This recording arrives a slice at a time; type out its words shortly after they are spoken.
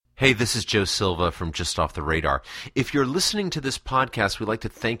Hey, this is Joe Silva from Just Off the Radar. If you're listening to this podcast, we'd like to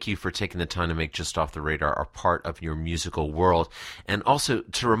thank you for taking the time to make Just Off the Radar a part of your musical world, and also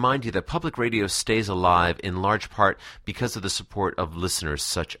to remind you that public radio stays alive in large part because of the support of listeners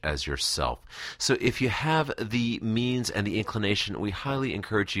such as yourself. So if you have the means and the inclination, we highly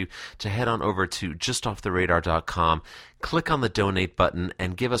encourage you to head on over to justofftheradar.com, click on the donate button,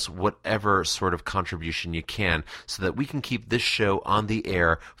 and give us whatever sort of contribution you can so that we can keep this show on the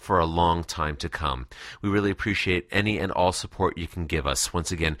air for a long time to come. We really appreciate any and all support you can give us.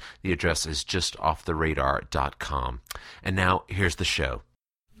 Once again, the address is justofftheradar.com. And now, here's the show.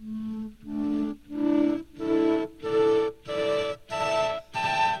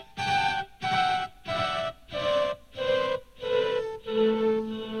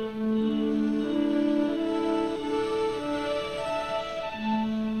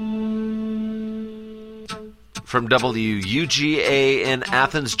 From WUGA in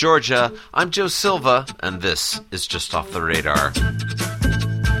Athens, Georgia, I'm Joe Silva, and this is Just Off the Radar.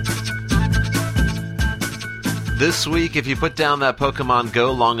 This week, if you put down that Pokemon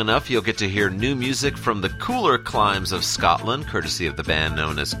Go long enough, you'll get to hear new music from the cooler climes of Scotland, courtesy of the band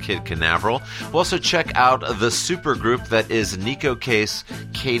known as Kid Canaveral. We'll also check out the supergroup that is Nico Case,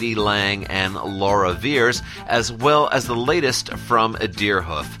 Katie Lang, and Laura Veers, as well as the latest from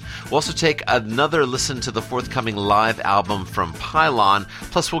Deerhoof. We'll also take another listen to the forthcoming live album from Pylon,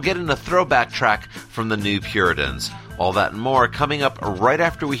 plus we'll get in a throwback track from the New Puritans. All that and more coming up right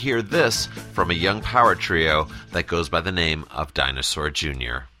after we hear this from a young power trio that goes by the name of Dinosaur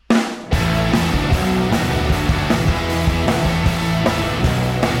Jr.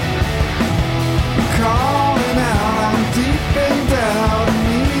 Calling out, I'm deep in doubt, I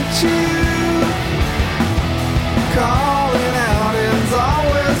need you. Calling out is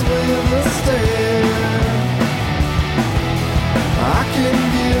always with a stare. I can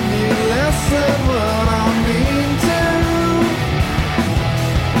give you less than what I mean to.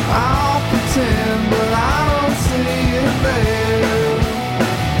 I'll pretend, but I don't see it there.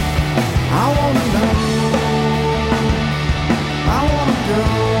 I wanna know, I wanna go.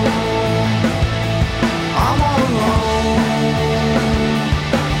 I'm all alone,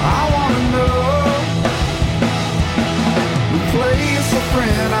 I wanna know. Replace a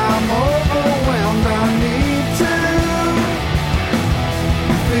friend, I'm overwhelmed, I need to.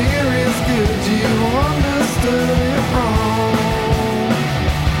 Fear is good, you understood it wrong.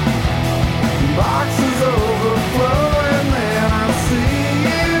 Boxes overflowing, then I see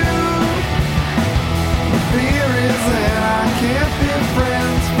you. The fear is that I can't be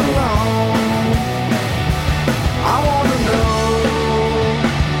friends for long. I wanna know,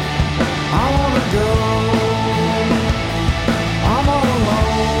 I wanna go. I'm all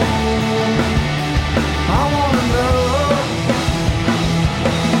alone, I wanna know.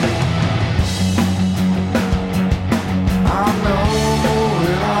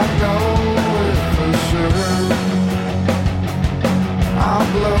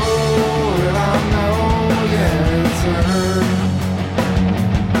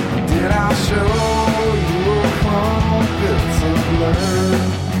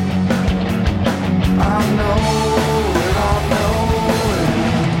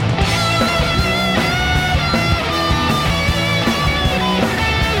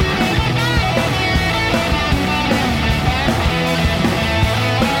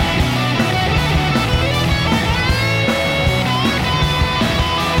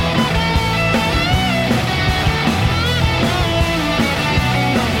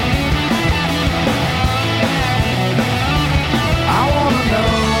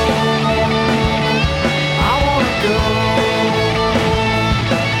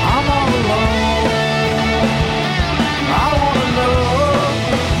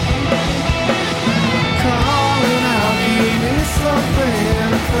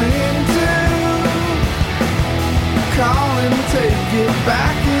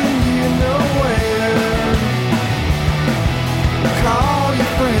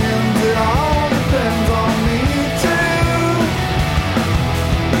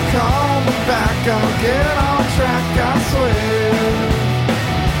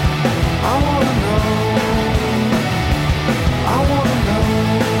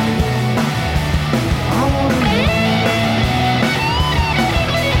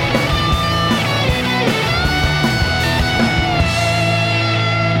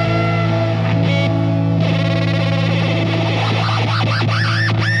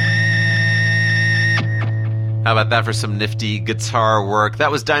 How about that for some nifty guitar work?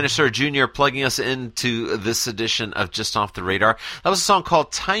 That was Dinosaur Jr. plugging us into this edition of Just Off the Radar. That was a song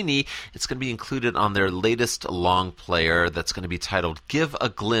called Tiny. It's going to be included on their latest long player that's going to be titled Give a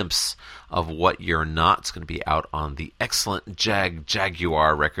Glimpse of What You're Not. It's going to be out on the excellent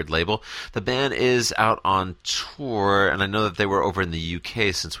Jaguar record label. The band is out on tour, and I know that they were over in the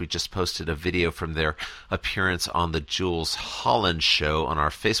UK since we just posted a video from their appearance on the Jules Holland show on our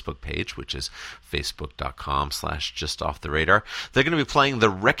Facebook page, which is facebook.com/justofftheradar. They're going to be playing the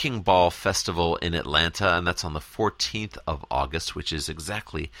Wrecking Ball Festival in Atlanta, and that's on the 14th of August, which is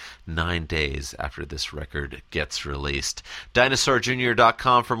exactly 9 days after this record gets released.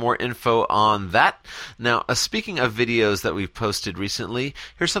 DinosaurJr.com for more info on that. Now, speaking of videos that we've posted recently,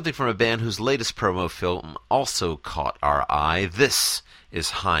 here's something from a band whose latest promo film also caught our eye. This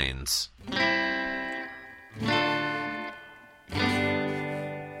is Heinz.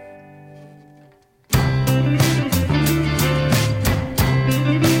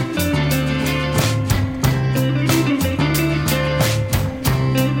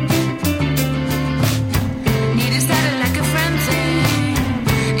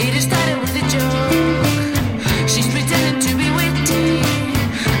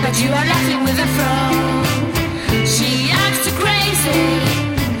 You are laughing with a frown. She acts too crazy.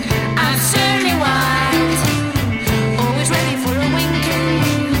 I'm certainly wild. Always ready for a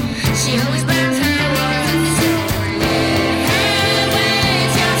winking. She always burns her words. Don't let her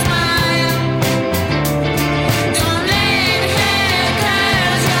waste your smile. Don't let her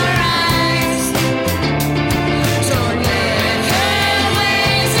curse your eyes. Don't let her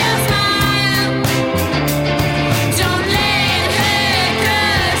waste your smile. Don't let her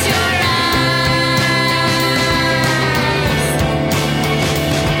curse your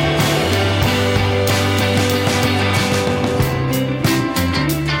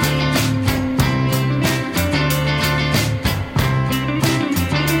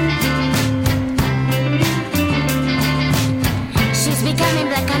She's becoming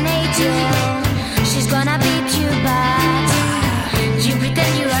like an angel. She's gonna beat you bad. You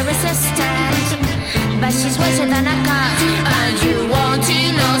pretend you are resistant, but she's worse than a cat. And you want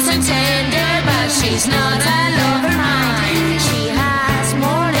innocent tender, but she's not a lover mine. She has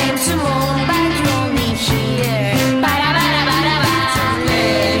more lips to moan, but you only hear bada bada bada bada. Don't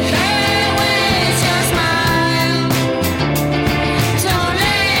let her waste your smile. Don't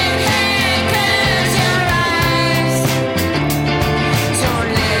let her curse your eyes. Don't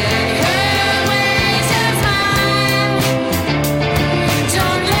let her waste your smile.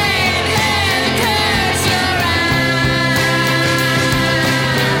 Don't let her curse your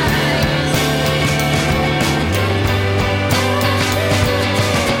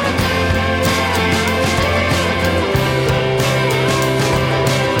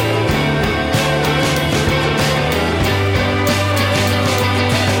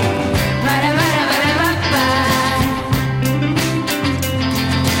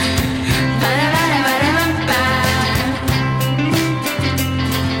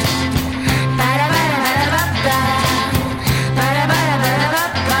Bada bada bada bada. Bada bada bada bada. Bada bada bada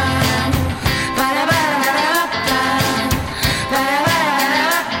bada. Bada bada bada bada. Bada bada bada bada. Bada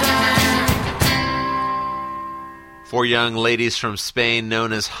bada bada. Four young ladies from Spain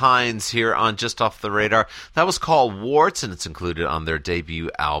known as Heinz here on Just Off the Radar. That was called Warts, and it's included on their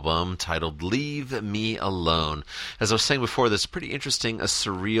debut album titled Leave Me Alone. As I was saying before, there's pretty interesting, a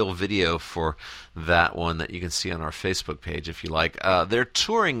surreal video for that one that you can see on our Facebook page if you like. They're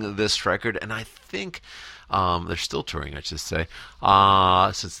touring this record, and I think they're still touring, I should say,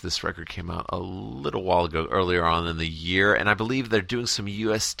 since this record came out a little while ago, earlier on in the year. And I believe they're doing some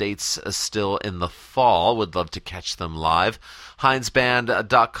U.S. dates still in the fall. Would love to catch them live.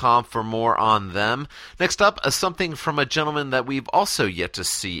 HeinzBand.com for more on them. Next up, something from a gentleman that we've also yet to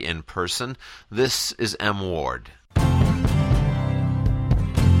see in person. This is M. Ward.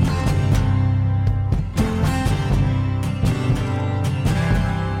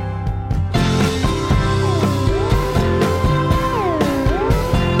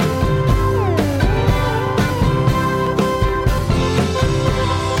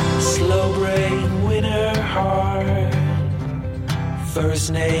 Slow brain, winner heart.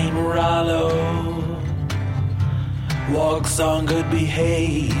 First name Rollo. Walks on good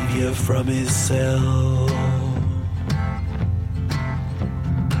behavior from his cell.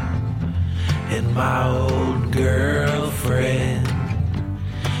 And my old girlfriend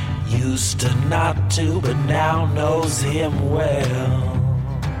used to not to, but now knows him well.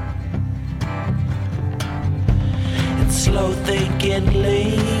 And slow thinking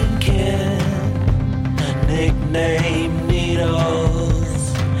Lincoln, nickname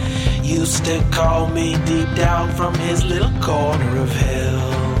Needles, used to call me deep down from his little corner of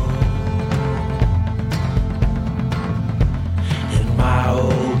hell. And my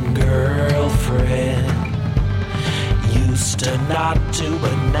old girlfriend used to not to,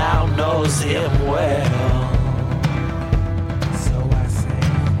 but now knows him well. So I say,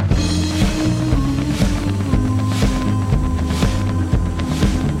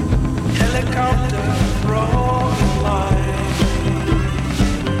 helicopter from the line.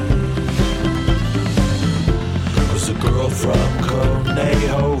 Was a girl from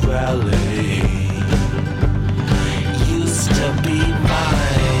Conejo Valley, used to be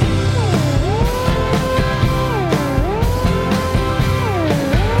mine.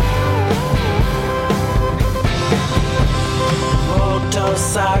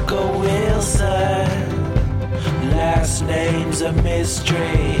 Motorcycle Wilson, last name's a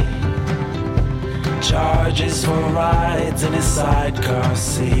mystery. Charges for rides in his sidecar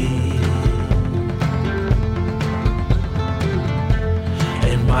seat.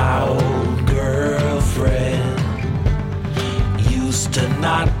 And my old girlfriend used to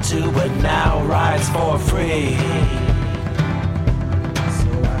not to, but now rides for free.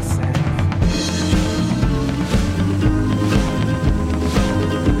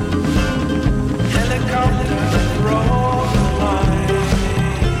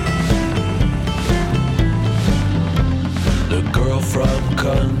 From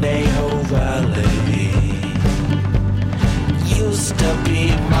Conejo Valley used to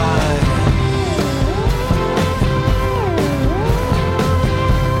be mine.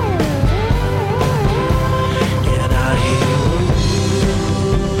 And I hear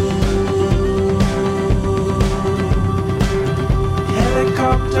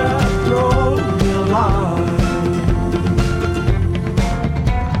helicopter throw me a line.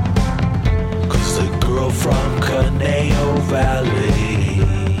 'Cause the girl from Conejo Valley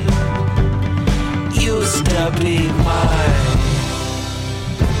used to be mine.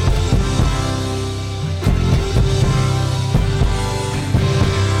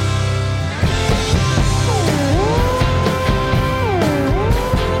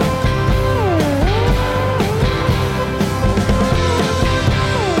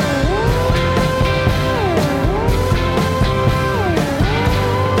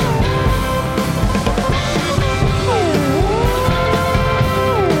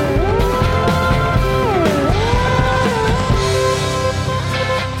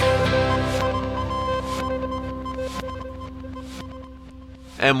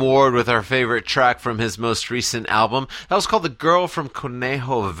 M. Ward with our favorite track from his most recent album. That was called The Girl from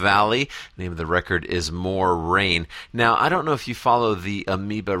Conejo Valley. The name of the record is More Rain. Now, I don't know if you follow the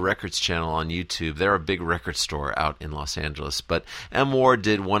Amoeba Records channel on YouTube. They're a big record store out in Los Angeles. But M. Ward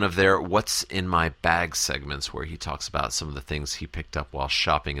did one of their What's in My Bag segments where he talks about some of the things he picked up while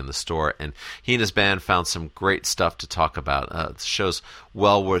shopping in the store. And he and his band found some great stuff to talk about. The show's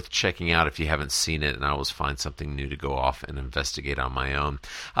well worth checking out if you haven't seen it. And I always find something new to go off and investigate on my own.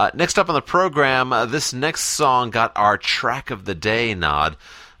 Next up on the program, this next song got our Track of the Day nod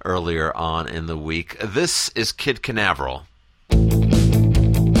earlier on in the week. This is Kid Canaveral.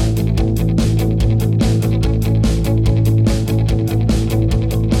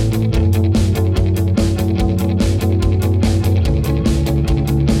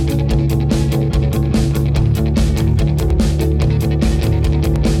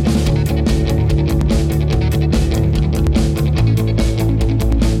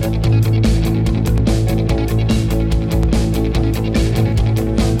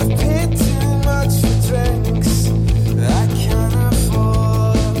 Paid too much for drinks.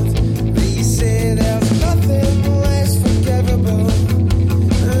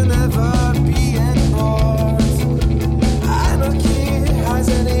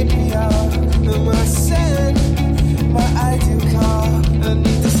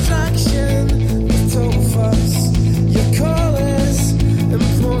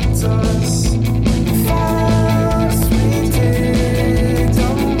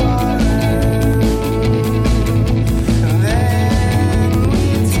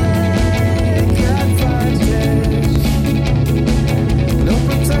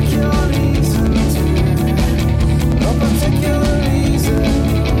 particular reason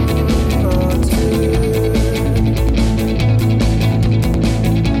or two.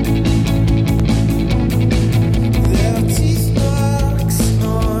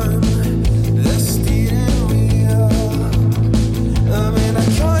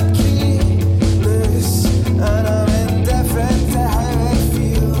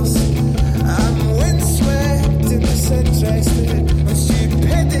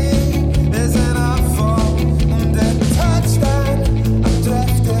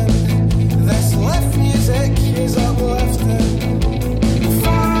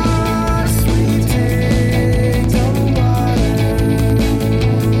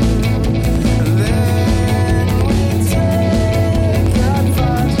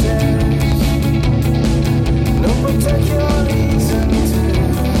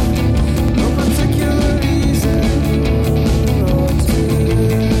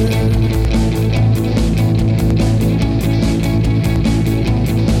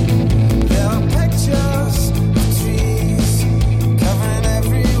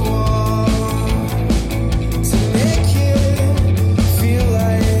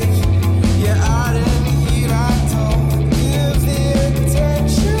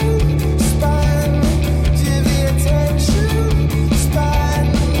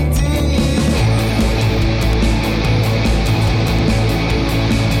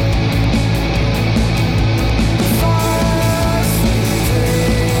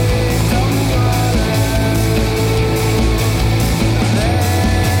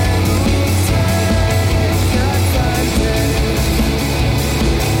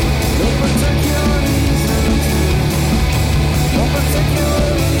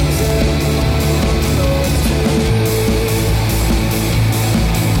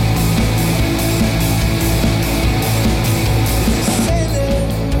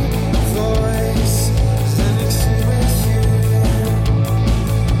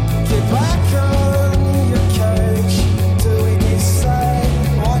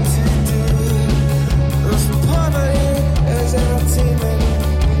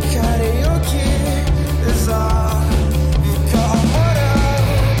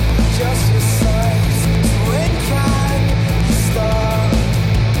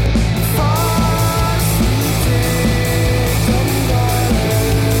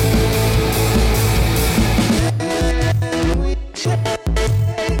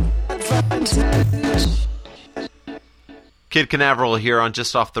 Kid Canaveral here on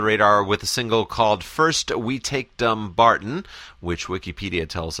Just Off the Radar with a single called First We Take Dumbarton, which Wikipedia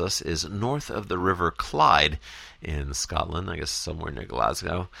tells us is north of the River Clyde in Scotland, I guess somewhere near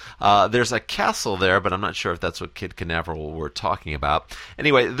Glasgow. There's a castle there, but I'm not sure if that's what Kid Canaveral were talking about.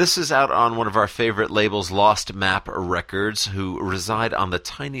 Anyway, this is out on one of our favorite labels, Lost Map Records, who reside on the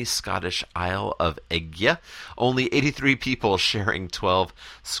tiny Scottish Isle of Eiggia. Only 83 people sharing 12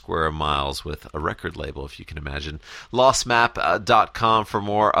 square miles with a record label, if you can imagine. LostMap.com for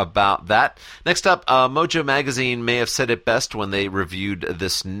more about that. Next up, Mojo Magazine may have said it best when they reviewed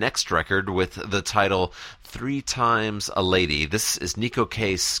this next record with the title 3 Times a Lady. This is Nico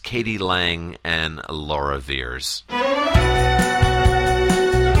Case, Katie Lang, and Laura Veers.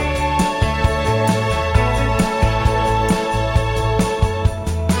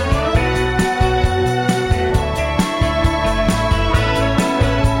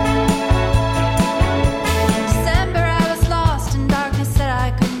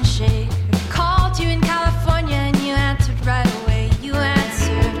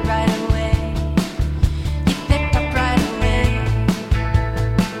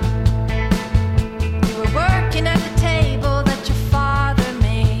 Working at the table that your father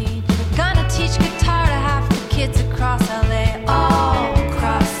made. You're gonna teach guitar to half the kids across LA. All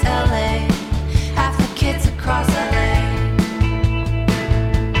across LA. Half the kids across LA.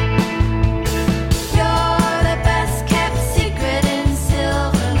 You're the best kept secret in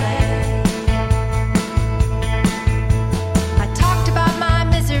Silver Lake. I talked about my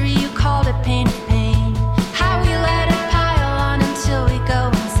misery, you called it pain of pain. How we let it pile on until we go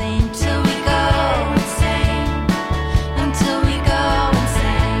insane. Till we go insane. Until we go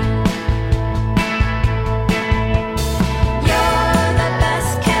insane. You're the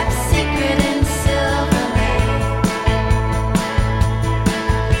best kept secret in Silver Lake.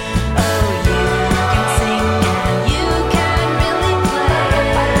 Oh, you can sing and you can really play.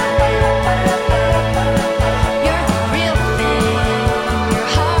 You're the real thing. Your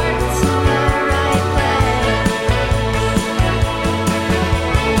heart's in the right place.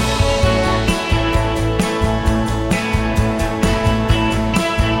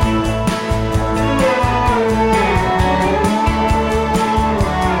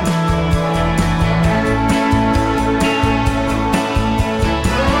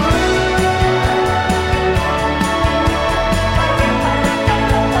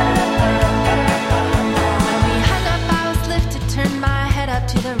 When we hung up, I was lifted, turned my head up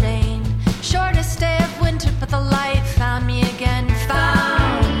to the rain. Shortest day of winter, but the light found me again.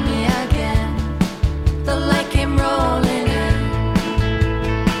 Found me again. The light came rolling in.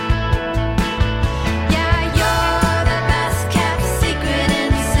 Yeah, you're the best kept secret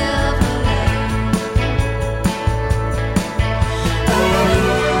in Silver Lake. Oh,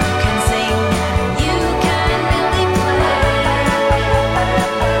 you can sing and you can really play.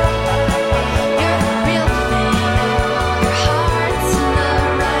 You're the real thing. Your heart's in the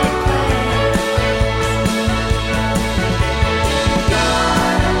right place.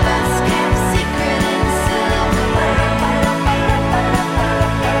 You're the best kept secret in Silver Lake.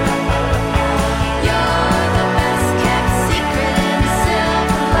 You're the best kept secret in Silver Lake. You're the best kept secret in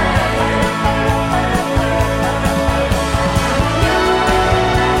Silver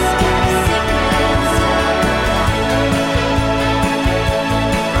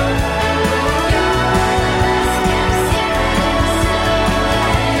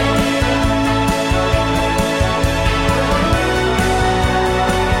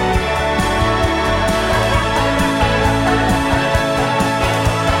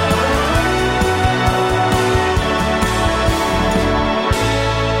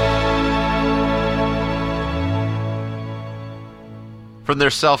From their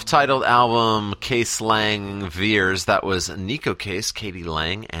self-titled album, Case Lang Veers, that was Nico Case, Katie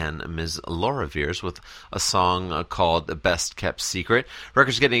Lang, and Ms. Laura Veers with a song called Best Kept Secret.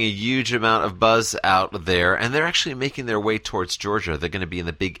 Record's getting a huge amount of buzz out there, and they're actually making their way towards Georgia. They're going to be in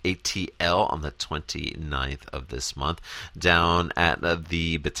the Big ATL on the 29th of this month, down at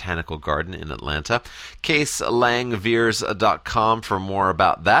the Botanical Garden in Atlanta. CaseLangVeers.com for more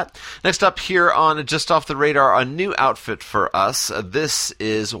about that. Next up here on Just Off the Radar, a new outfit for us. This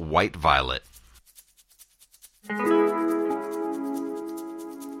is White Violet.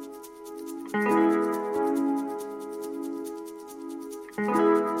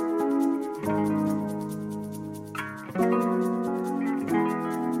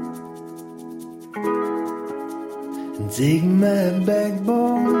 Take my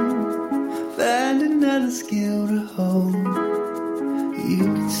backbone, find another skill to hold. You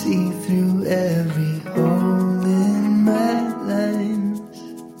can see through every hole in my lines.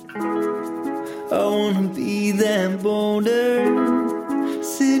 I wanna be that boulder,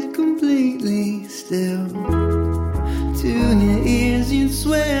 sit completely still. To your ears you'd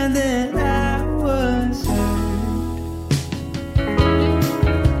swear that I was heard.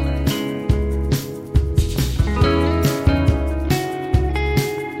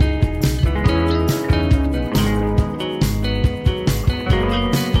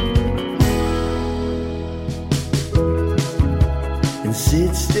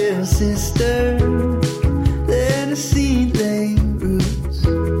 Sit still, sister, let a seed lay roots,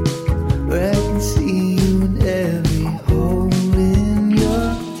 where I can see you in every hole in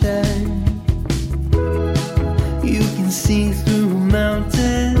your time. You can see through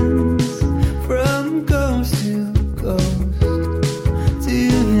mountains from coast to coast. To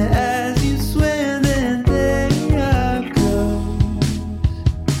your eyes you swear that they are closed.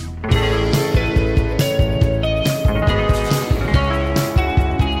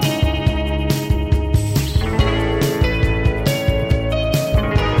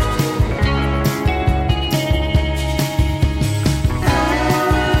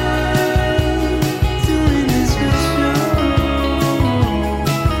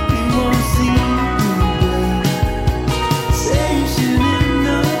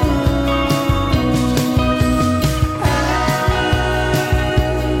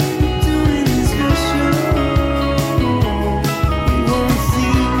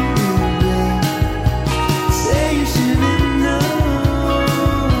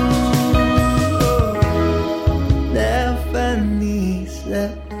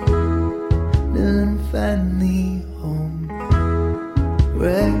 Finally home,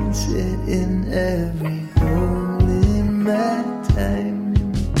 where I can sit in every hole in my time.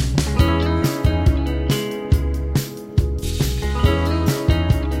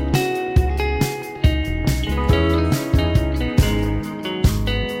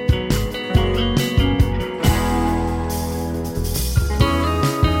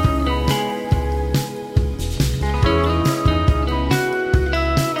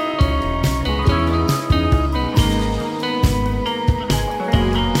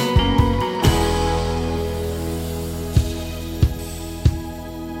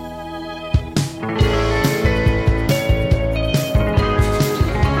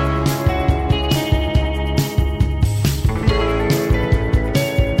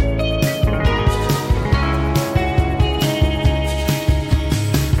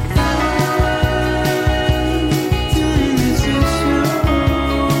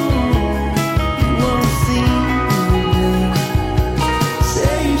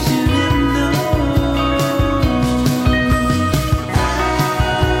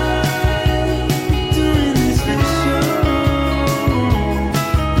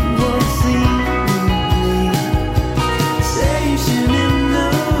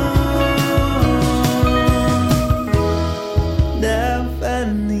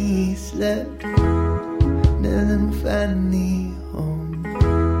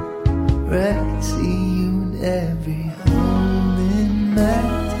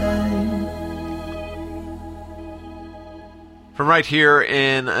 From right here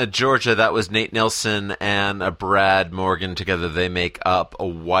in Georgia, that was Nate Nelson and Brad Morgan. Together they make up a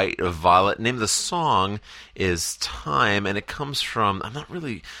White Violet. The name of the song is Time, and it comes from, I'm not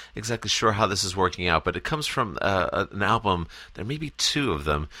really exactly sure how this is working out, but it comes from an album. There may be two of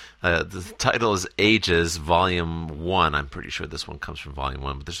them. The title is Ages, Volume 1. I'm pretty sure this one comes from Volume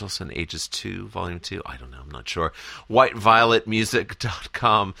 1, but there's also an Ages 2, Volume 2. I don't know. I'm not sure.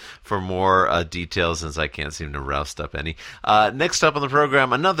 WhiteVioletMusic.com for more details, since I can't seem to roust up any. Next up on the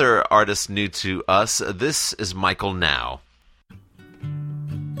program, another artist new to us. This is Michael Now.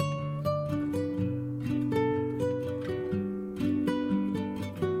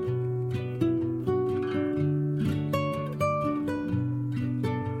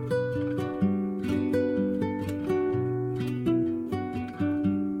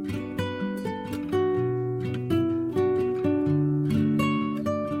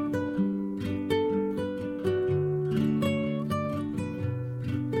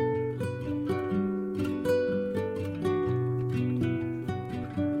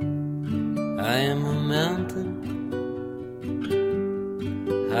 I am a mountain,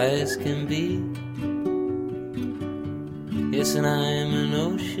 high as can be. Yes, and I am an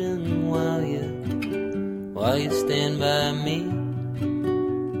ocean while you stand by me.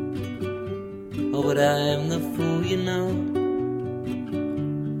 Oh, but I am the fool, you know.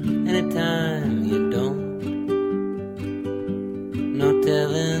 Anytime you don't, no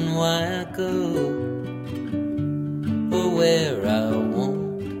telling why I go, or where I won't.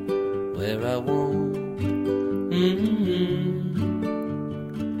 Where I won't. Mm-hmm.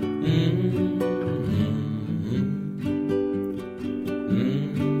 Mm-hmm.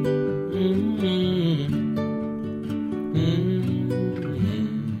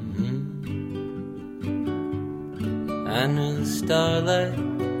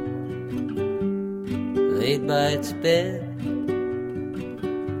 laid by its bed,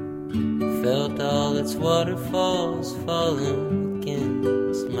 felt all its waterfalls falling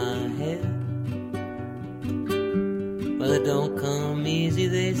against my head. Well, it don't come easy,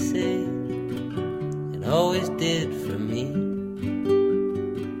 they say. It always did for me.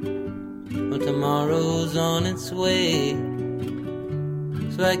 Well, tomorrow's on its way,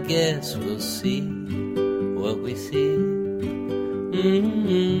 so I guess we'll see what we see.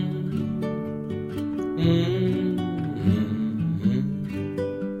 Mm-hmm. Mm-hmm.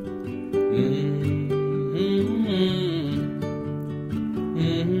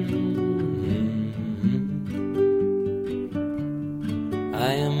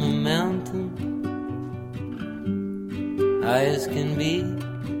 I am a mountain, high as can be.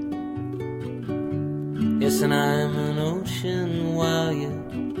 Yes, and I'm an ocean while you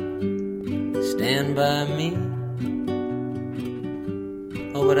stand by me.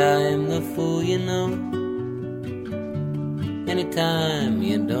 Oh, but I am the fool, you know, anytime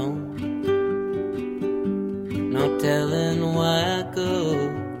you don't. No telling why I go,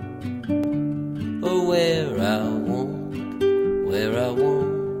 or where I won't, where I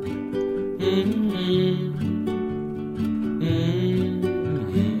won't. Mm-hmm. Mm-hmm.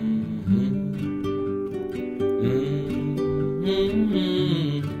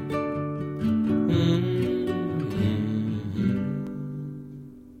 Mm-hmm.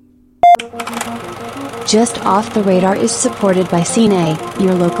 Just Off the Radar is supported by Cine,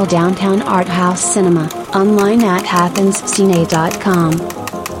 your local downtown art house cinema, online at athenscine.com.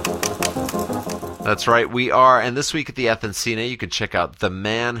 That's right, we are. And this week at the Athens Cine, you can check out The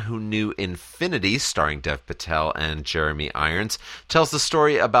Man Who Knew Infinity, starring Dev Patel and Jeremy Irons. Tells the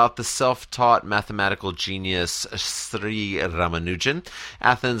story about the self-taught mathematical genius Sri Ramanujan.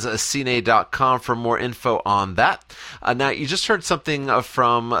 AthensCine.com for more info on that. Now, you just heard something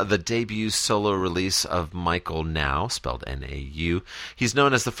from the debut solo release of Michael Now, spelled N-A-U. He's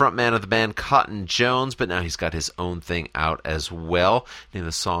known as the frontman of the band Cotton Jones, but now he's got his own thing out as well. The name of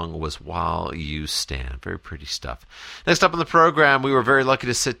the song was While You Stand. Very pretty stuff. Next up on the program, we were very lucky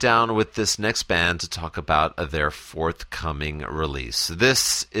to sit down with this next band to talk about their forthcoming release.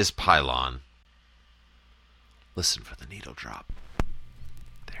 This is Pylon. Listen for the needle drop.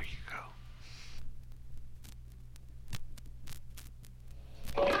 There you go.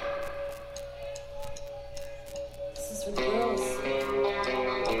 This is for the girls.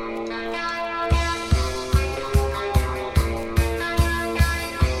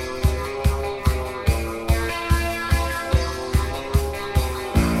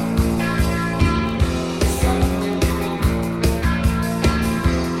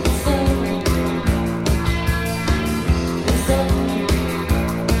 So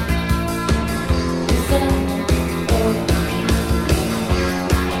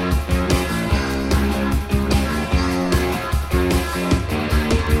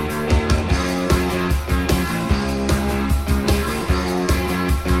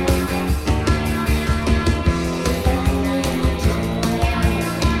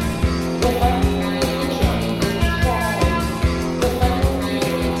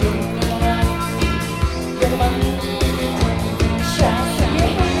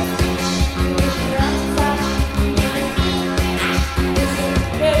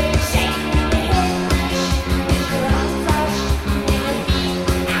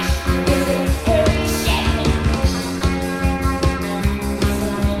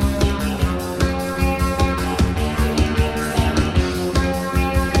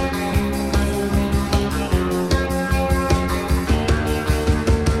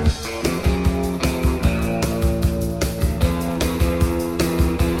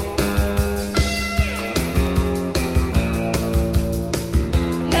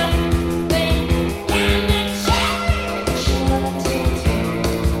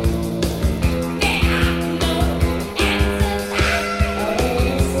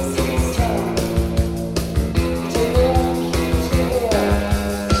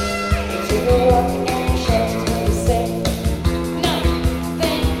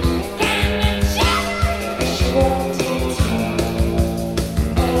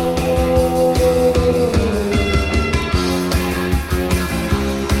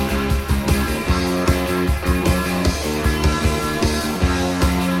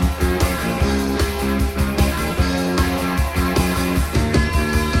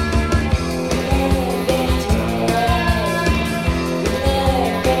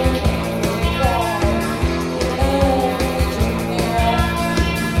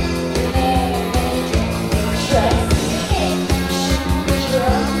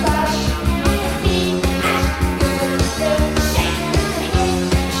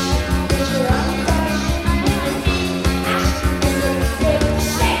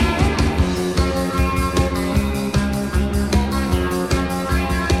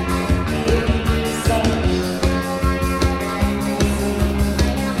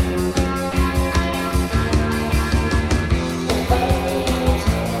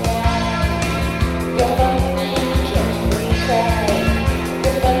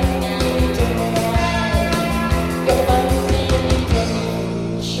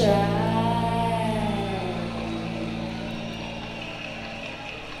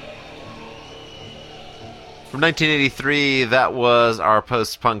From 1983, that was our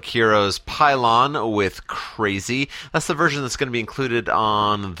post-punk heroes Pylon with Crazy. That's the version that's going to be included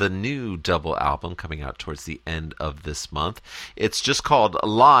on the new double album coming out towards the end of this month. It's just called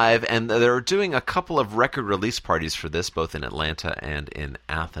Live, and they're doing a couple of record release parties for this, both in Atlanta and in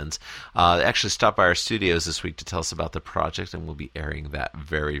Athens. They actually stopped by our studios this week to tell us about the project, and we'll be airing that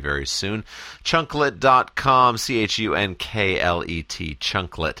very, very soon. Chunklet.com, Chunklet,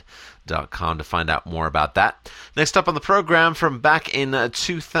 Chunklet.com to find out more about that. Next up on the program, from back in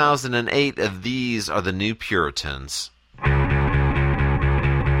 2008, these are the New Puritans.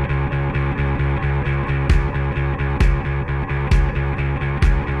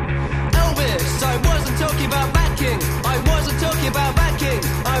 Elvis, I wasn't talking about backing. I wasn't talking about backing.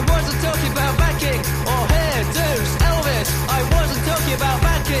 I wasn't talking about backing. Or hairdos. Elvis, I wasn't talking about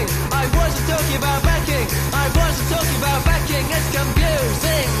backing. I wasn't talking about backing. I wasn't talking about backing. It's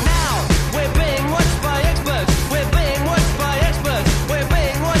confusing now. We're being watched by experts. We're being watched by experts. We're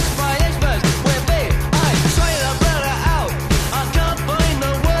being watched by experts. We're being. I try to blur it out. I can't find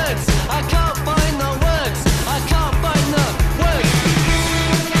the words. I can't find the words. I can't find the words.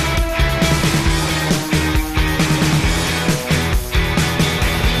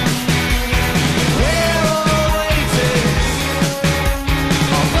 We're all waiting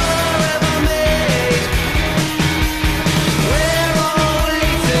for forever made. We're all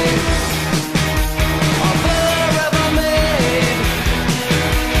waiting for forever made.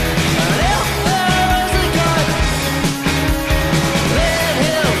 And if there is a God, then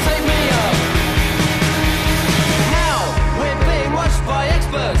He'll take me up. Now we're being watched by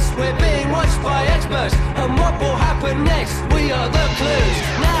experts. We're being watched by experts. And what will happen next? We are the clues.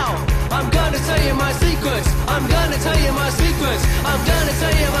 Now I'm gonna tell you my secrets. I'm gonna tell you my secrets. I'm gonna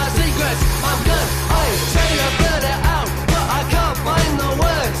tell you my secrets. I try to blurt it out, but I can't find the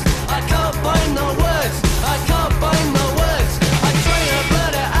words. I can't find the words. I can't find the words. I try to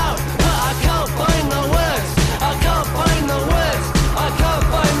blurt it out, but I can't find the words. I can't find the words. I can't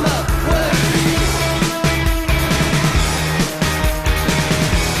find the words.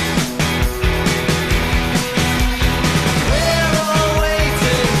 We're all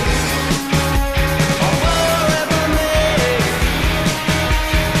waiting for forever made.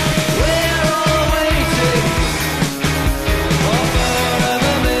 We're all waiting for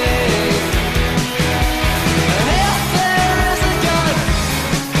forever made. And if there is a God,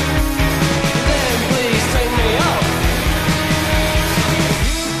 then please take me up.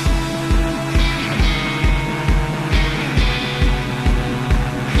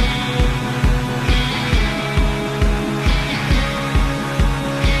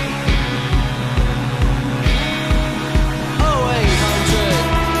 Oh 800,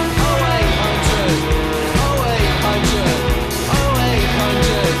 oh 800, oh 800, oh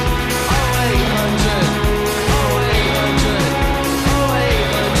 800, oh 800, oh 800, oh 800, oh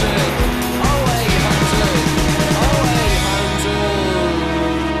 800.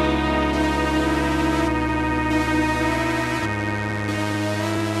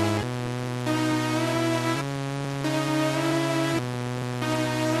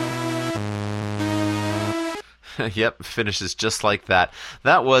 Yep, finishes just like that.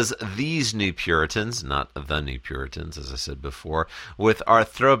 That was These New Puritans, not The New Puritans, as I said before, with our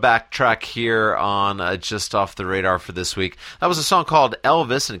throwback track here on Just Off the Radar for this week. That was a song called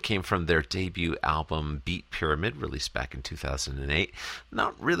Elvis, and it came from their debut album, Beat Pyramid, released back in 2008.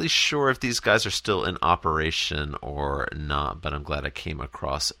 Not really sure if these guys are still in operation or not, but I'm glad I came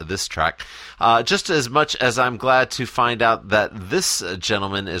across this track. Just as much as I'm glad to find out that this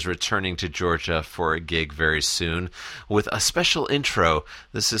gentleman is returning to Georgia for a gig very soon with a special intro.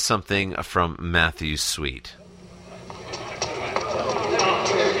 This is something from Matthew Sweet.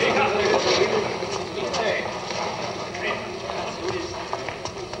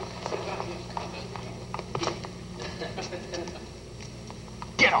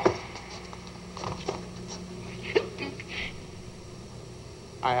 Get off!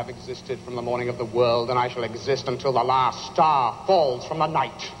 I have existed from the morning of the world, and I shall exist until the last star falls from the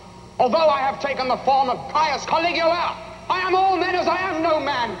night. Although I have taken the form of Caius Caligula, I am all men as I am no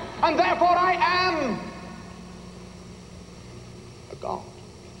man, and therefore I am a god.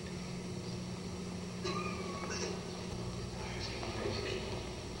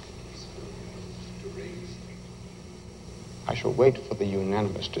 I shall wait for the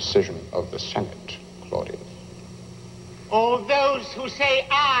unanimous decision of the Senate, Claudius. All those who say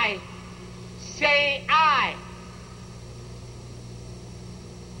aye, say aye.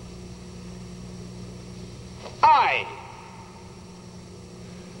 Aye!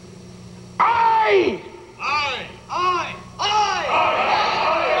 Aye! Aye! Aye! Aye!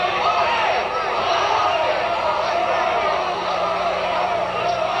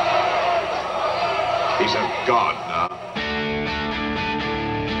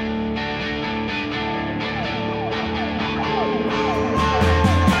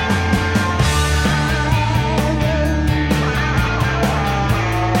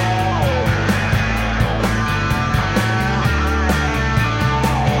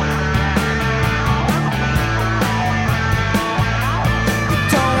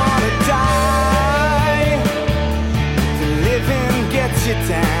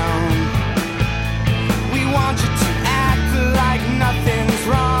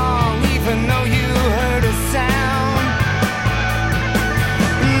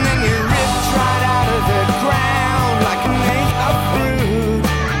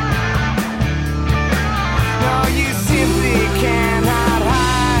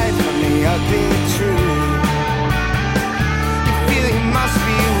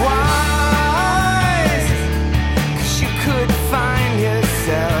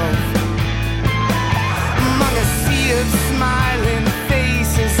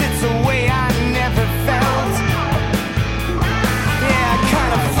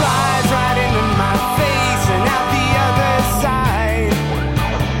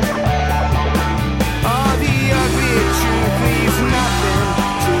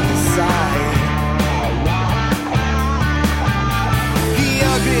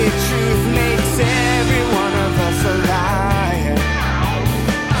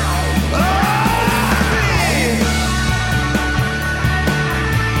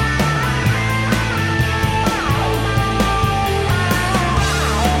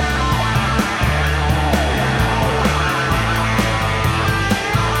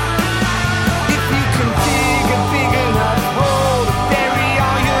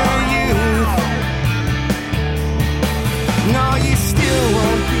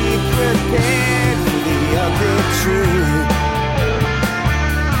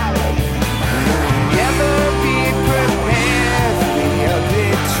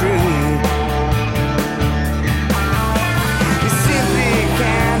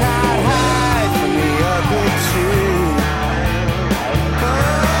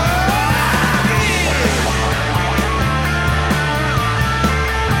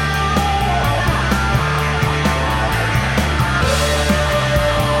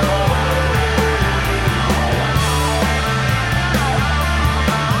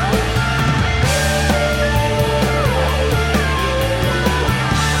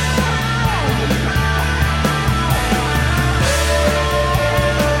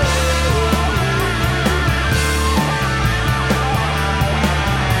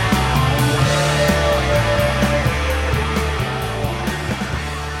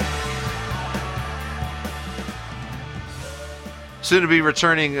 Soon to be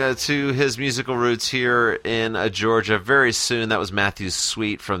returning to his musical roots here in Georgia very soon. That was Matthew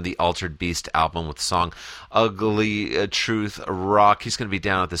Sweet from the Altered Beast album with the song Ugly Truth Rock. He's going to be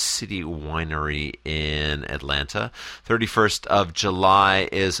down at the City Winery in Atlanta. 31st of July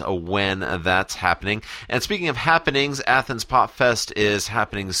is when that's happening. And speaking of happenings, Athens Pop Fest is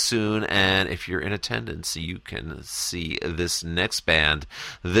happening soon, and if you're in attendance, you can see this next band.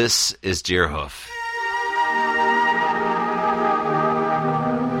 This is Deerhoof.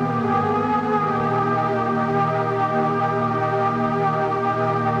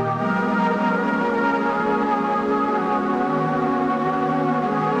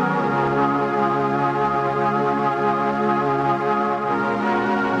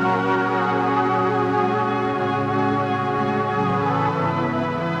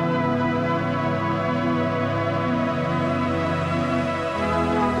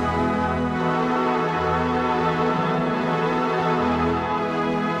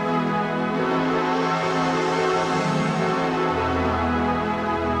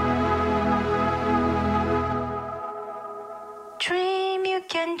 Dream, you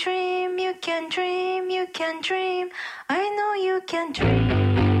can dream, you can dream, you can dream. I know you can dream.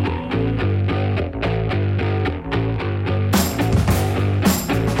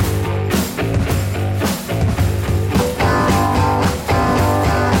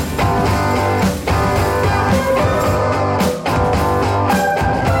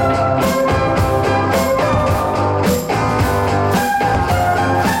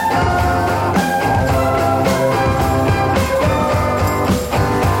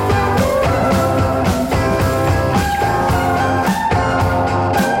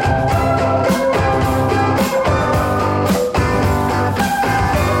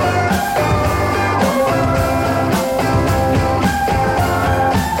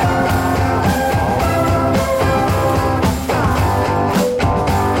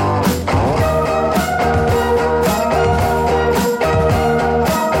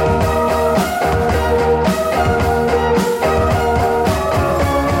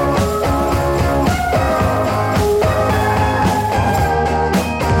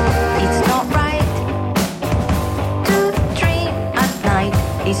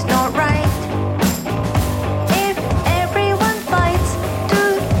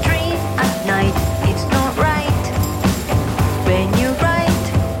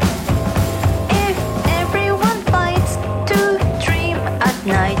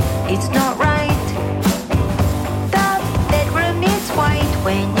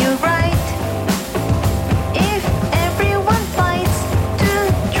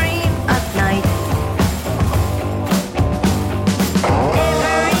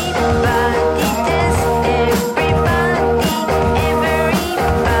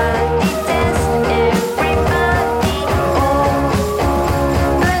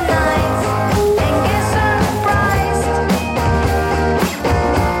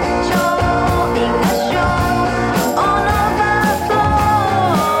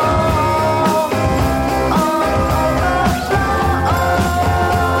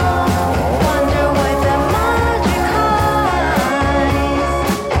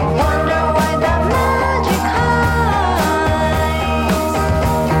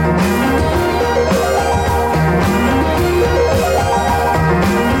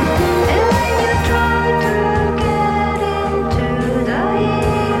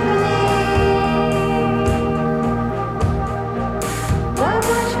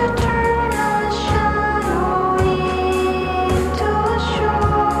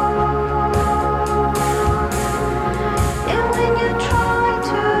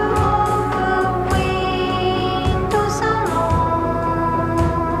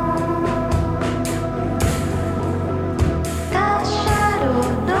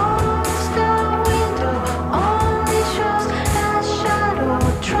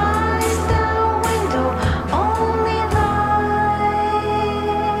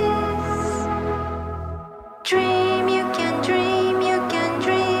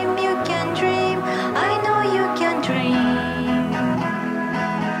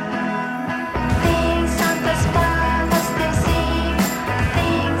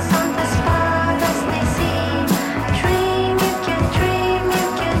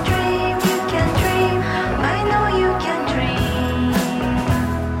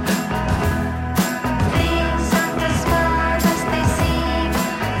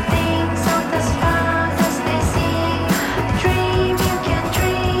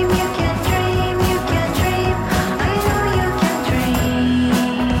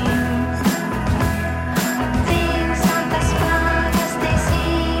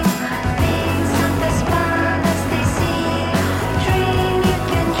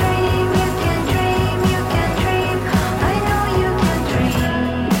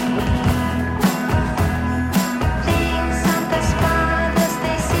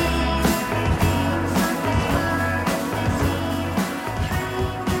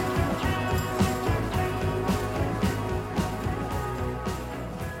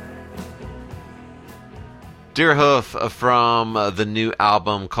 Deerhoof from the new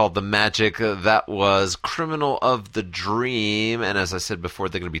album called The Magic. That was Criminal of the Dream. And as I said before,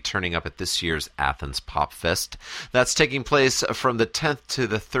 they're going to be turning up at this year's Athens Pop Fest. That's taking place from the 10th to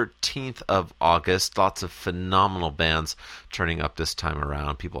the 13th of August. Lots of phenomenal bands turning up this time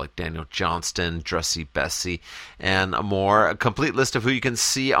around. People like Daniel Johnston, Dressy Bessie, and more. A complete list of who you can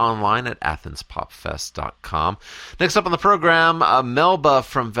see online at AthensPopFest.com. Next up on the program, Melba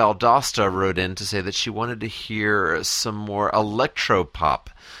from Valdosta wrote in to say that she wanted to hear some more electro pop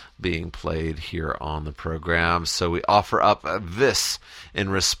being played here on the program. So we offer up this in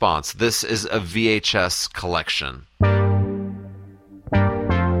response. This is a VHS collection.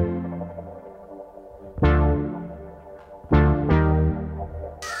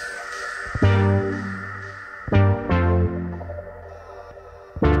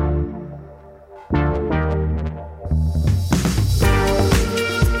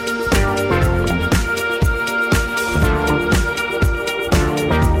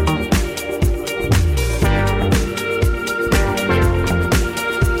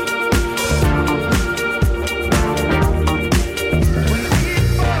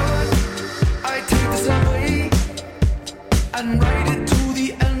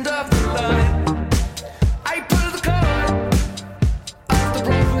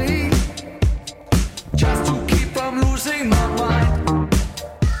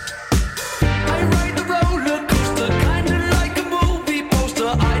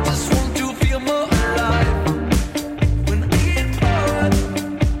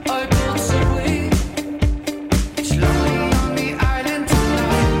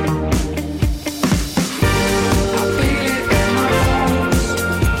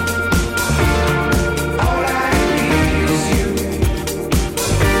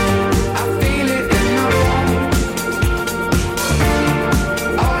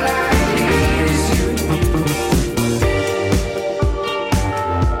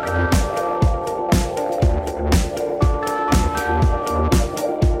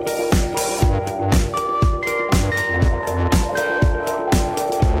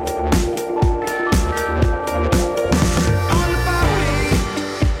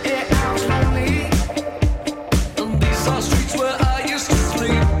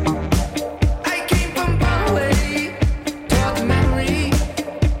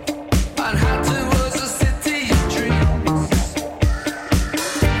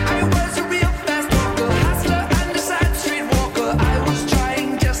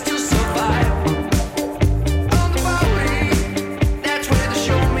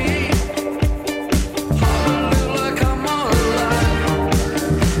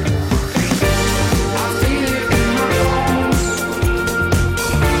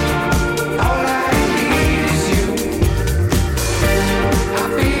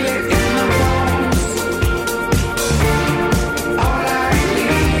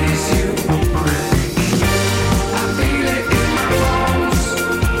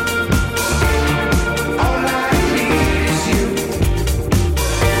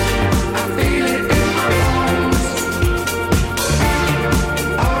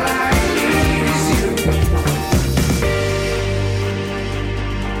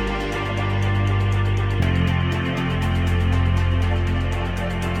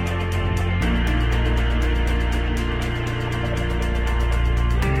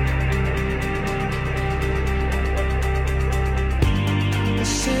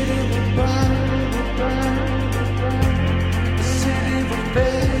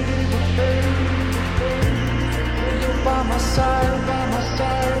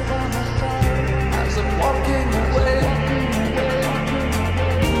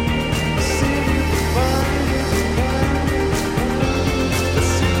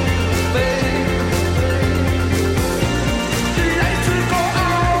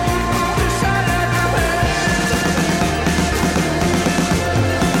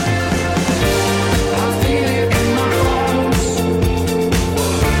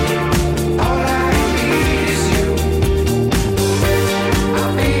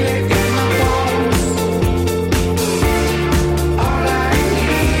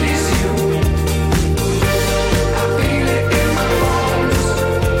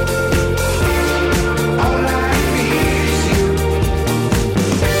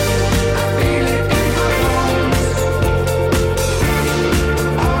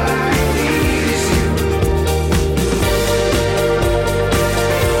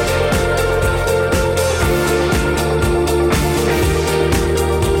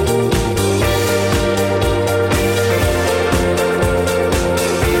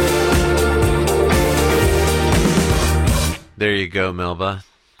 There you go, Melba.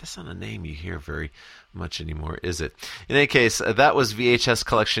 That's not a name you hear very much anymore, is it? In any case, that was VHS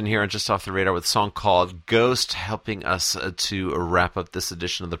Collection here on Just Off the Radar with a song called Ghost, helping us to wrap up this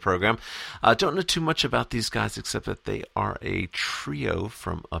edition of the program. Don't know too much about these guys except that they are a trio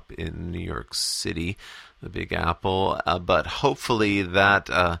from up in New York City, the Big Apple, but hopefully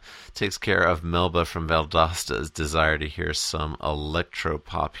that takes care of Melba from Valdosta's desire to hear some electro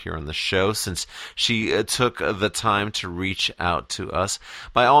pop here on the show, since she took the time to reach out to us.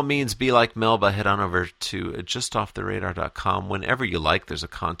 By all means, be like Melba. Head on over to justofftheradar.com whenever you like. There's a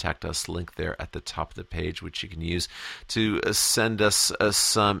contact us link there at the top of the page, which you can use to send us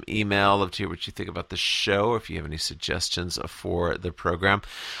some email to hear what you think about the show, or if you have any suggestions for the program.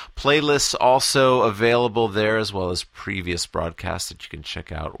 Playlists also available there, as well as previous broadcasts that you can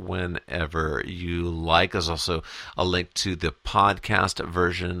check out whenever you like. There's also a link to the podcast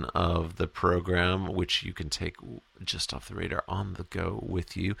version of the program, which you can take Just Off the Radar on the go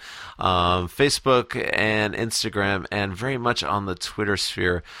with you. Facebook and Instagram, and very much on the Twitter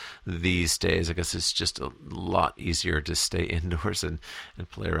sphere these days. I guess it's just a lot easier to stay indoors and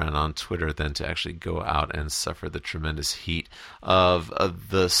play around on Twitter than to actually go out and suffer the tremendous heat of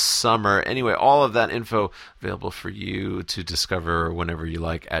the summer. Anyway, all of that info available for you to discover whenever you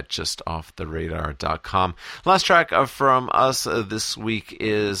like at justofftheradar.com. Last track from us this week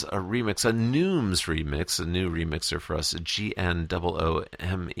is a remix, a Nooms remix, a new remixer for us, GNOOMES.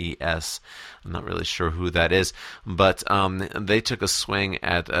 I'm not really sure who that is, but they took a swing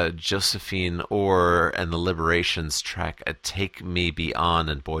at Josephine Orr and the Liberations track, Take Me Beyond,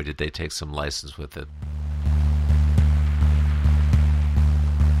 and boy, did they take some license with it.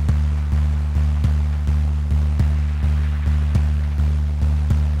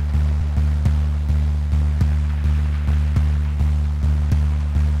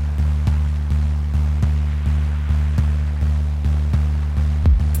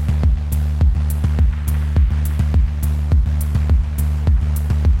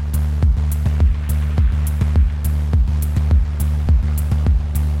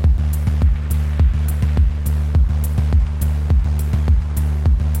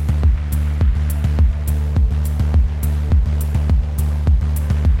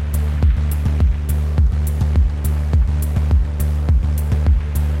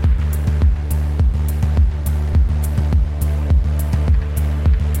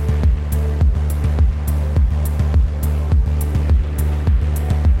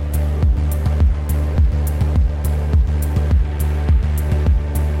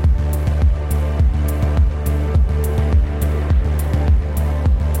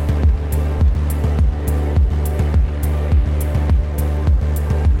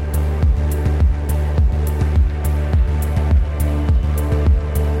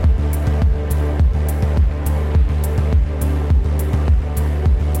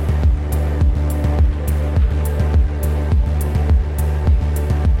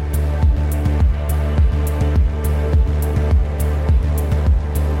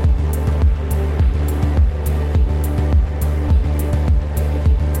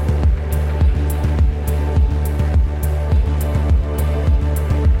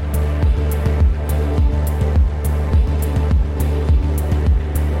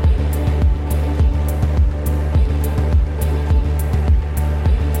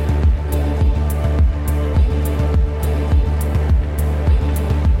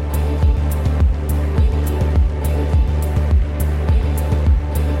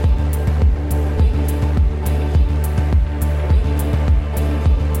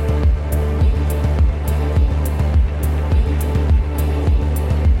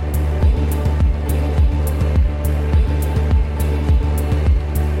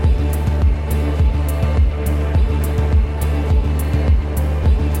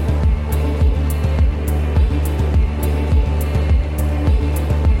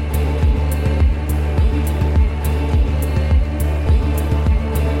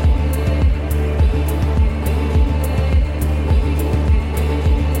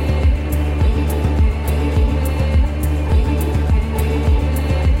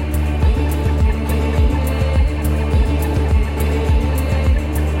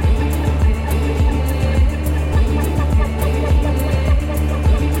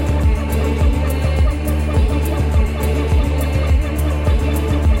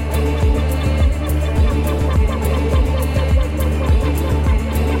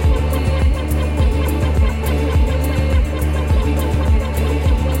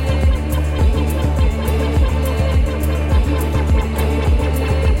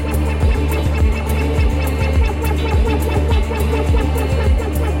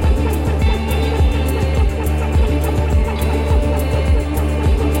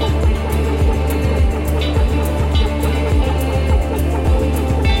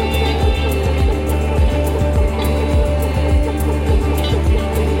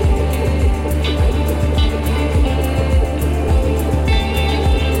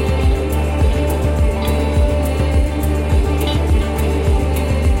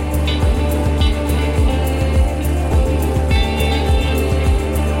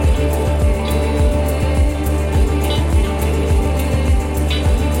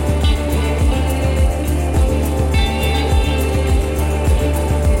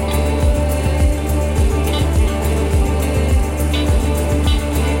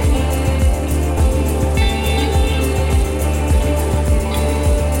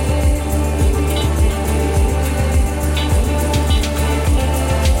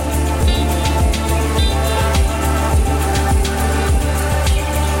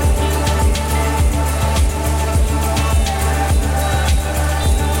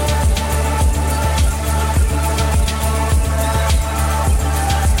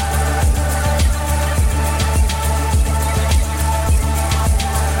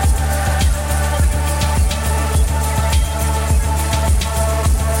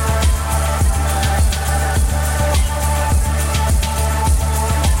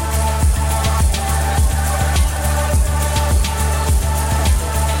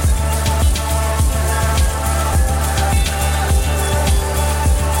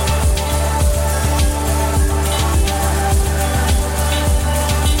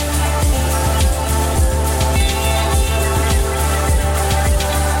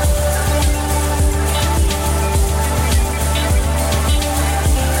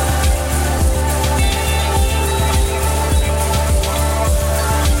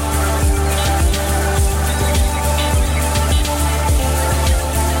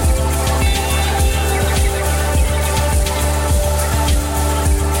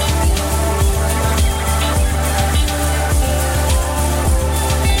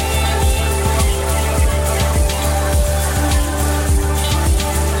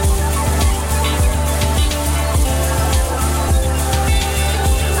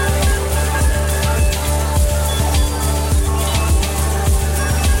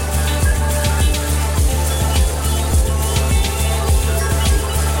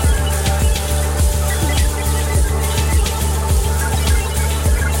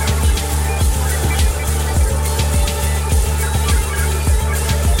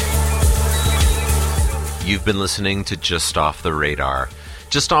 You've been listening to Just Off the Radar.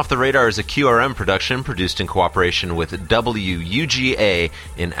 Just Off the Radar is a QRM production produced in cooperation with WUGA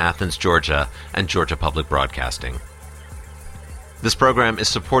in Athens, Georgia, and Georgia Public Broadcasting. This program is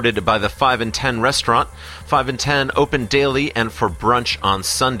supported by the 5 and 10 restaurant. 5 and 10 open daily and for brunch on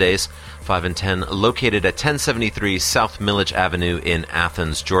Sundays. 5 and 10 located at 1073 South Millage Avenue in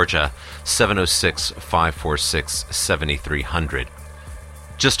Athens, Georgia, 706-546-7300.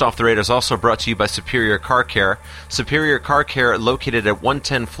 Just Off the Radar is also brought to you by Superior Car Care. Superior Car Care located at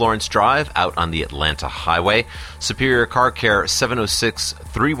 110 Florence Drive out on the Atlanta Highway. Superior Car Care,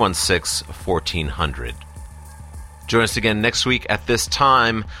 706-316-1400. Join us again next week at this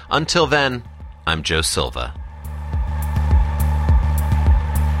time. Until then, I'm Joe Silva.